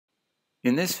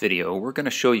In this video, we're going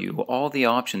to show you all the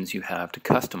options you have to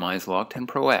customize LogTen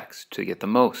Pro X to get the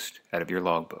most out of your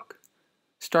logbook.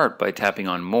 Start by tapping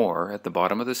on More at the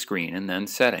bottom of the screen and then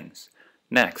Settings.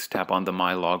 Next, tap on the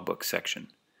My Logbook section.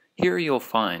 Here you'll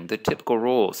find the Typical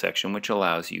Role section, which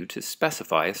allows you to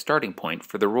specify a starting point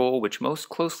for the role which most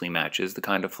closely matches the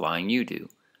kind of flying you do.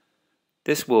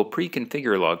 This will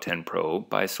pre-configure LogTen Pro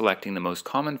by selecting the most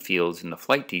common fields in the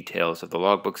flight details of the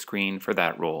logbook screen for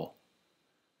that role.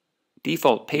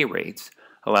 Default Pay Rates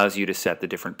allows you to set the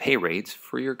different pay rates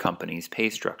for your company's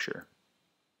pay structure.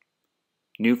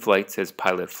 New Flights as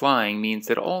Pilot Flying means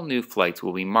that all new flights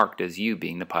will be marked as you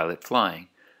being the pilot flying.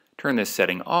 Turn this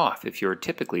setting off if you're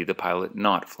typically the pilot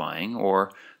not flying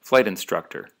or flight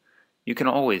instructor. You can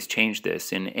always change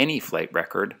this in any flight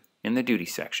record in the Duty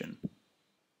section.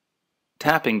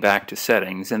 Tapping back to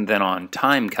Settings and then on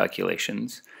Time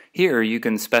Calculations, here you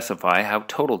can specify how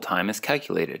total time is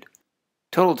calculated.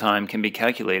 Total time can be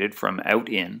calculated from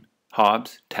out-in,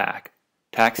 hobs, tack,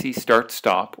 taxi, start,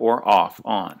 stop, or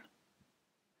off-on.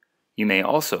 You may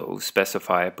also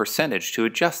specify a percentage to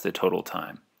adjust the total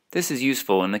time. This is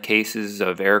useful in the cases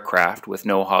of aircraft with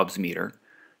no hobs meter,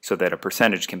 so that a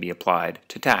percentage can be applied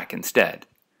to tack instead.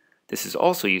 This is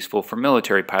also useful for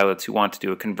military pilots who want to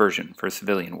do a conversion for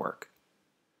civilian work.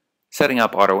 Setting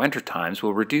up auto-enter times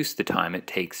will reduce the time it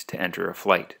takes to enter a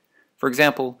flight. For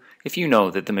example, if you know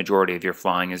that the majority of your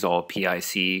flying is all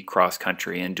PIC,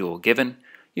 cross-country, and dual given,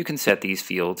 you can set these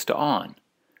fields to on.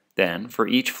 Then, for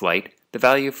each flight, the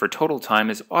value for total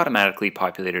time is automatically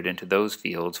populated into those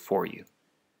fields for you.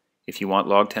 If you want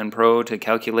LogTen Pro to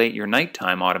calculate your night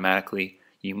time automatically,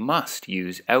 you must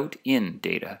use out-in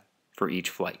data for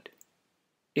each flight.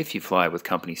 If you fly with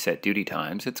company set duty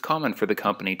times, it's common for the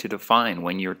company to define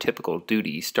when your typical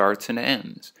duty starts and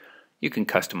ends. You can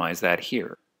customize that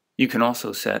here. You can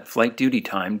also set flight duty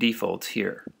time defaults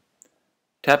here.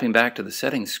 Tapping back to the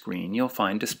settings screen, you'll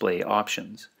find display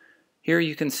options. Here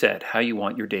you can set how you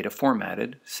want your data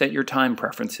formatted, set your time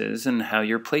preferences, and how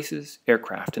your places,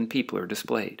 aircraft, and people are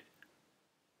displayed.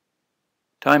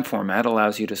 Time format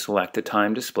allows you to select a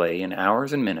time display in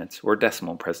hours and minutes or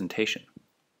decimal presentation.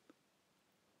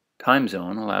 Time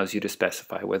zone allows you to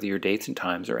specify whether your dates and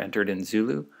times are entered in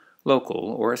Zulu,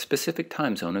 local, or a specific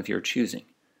time zone of your choosing.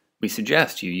 We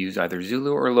suggest you use either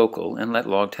Zulu or local and let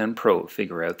LogTen Pro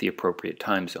figure out the appropriate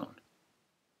time zone.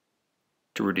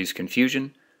 To reduce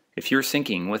confusion, if you're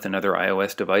syncing with another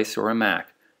iOS device or a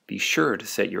Mac, be sure to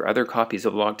set your other copies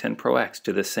of LogTen Pro X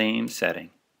to the same setting.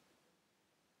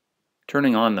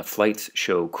 Turning on the Flights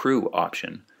Show Crew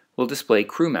option will display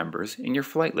crew members in your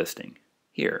flight listing,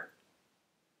 here.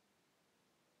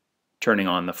 Turning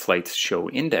on the Flights Show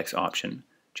Index option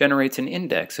generates an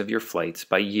index of your flights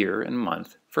by year and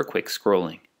month for quick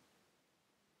scrolling.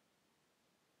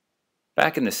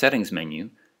 Back in the Settings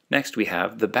menu, next we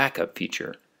have the Backup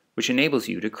feature, which enables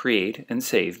you to create and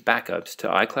save backups to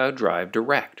iCloud Drive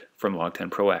direct from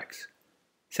LogTen Pro X.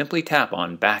 Simply tap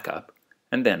on Backup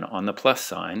and then on the plus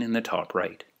sign in the top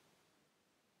right.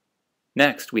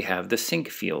 Next we have the Sync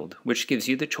field, which gives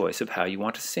you the choice of how you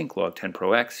want to sync LogTen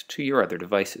Pro X to your other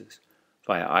devices,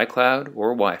 via iCloud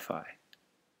or Wi-Fi.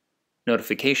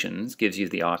 Notifications gives you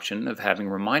the option of having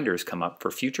reminders come up for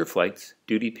future flights,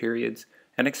 duty periods,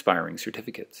 and expiring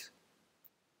certificates.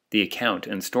 The Account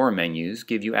and Store menus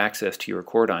give you access to your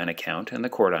Cordine account and the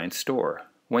Cordine Store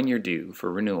when you're due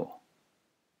for renewal.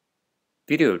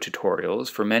 Video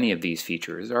tutorials for many of these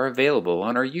features are available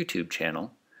on our YouTube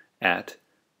channel at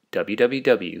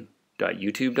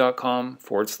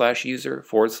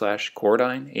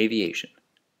www.youtube.com/user/Cordine Aviation.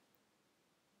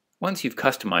 Once you've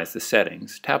customized the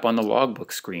settings, tap on the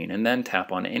logbook screen and then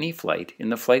tap on any flight in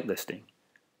the flight listing.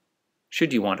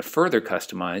 Should you want to further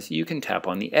customize, you can tap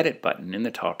on the Edit button in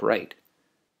the top right.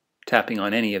 Tapping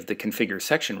on any of the Configure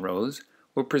section rows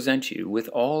will present you with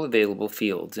all available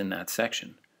fields in that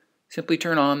section. Simply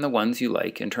turn on the ones you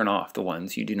like and turn off the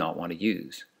ones you do not want to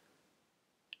use.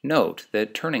 Note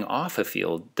that turning off a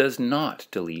field does not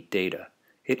delete data.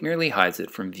 It merely hides it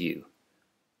from view.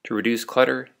 To reduce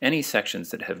clutter, any sections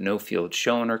that have no field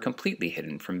shown are completely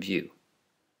hidden from view.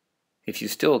 If you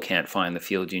still can't find the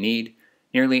field you need,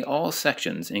 nearly all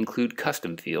sections include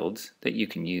custom fields that you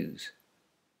can use.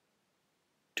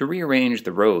 To rearrange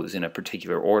the rows in a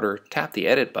particular order, tap the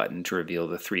Edit button to reveal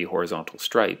the 3 horizontal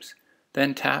stripes,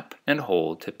 then tap and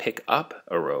hold to pick up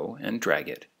a row and drag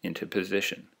it into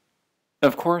position.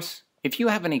 Of course, if you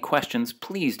have any questions,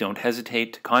 please don't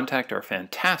hesitate to contact our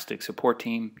fantastic support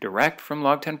team direct from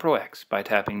LogTen Pro X by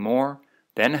tapping More,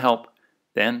 then Help,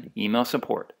 then Email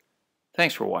Support.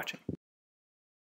 Thanks for watching.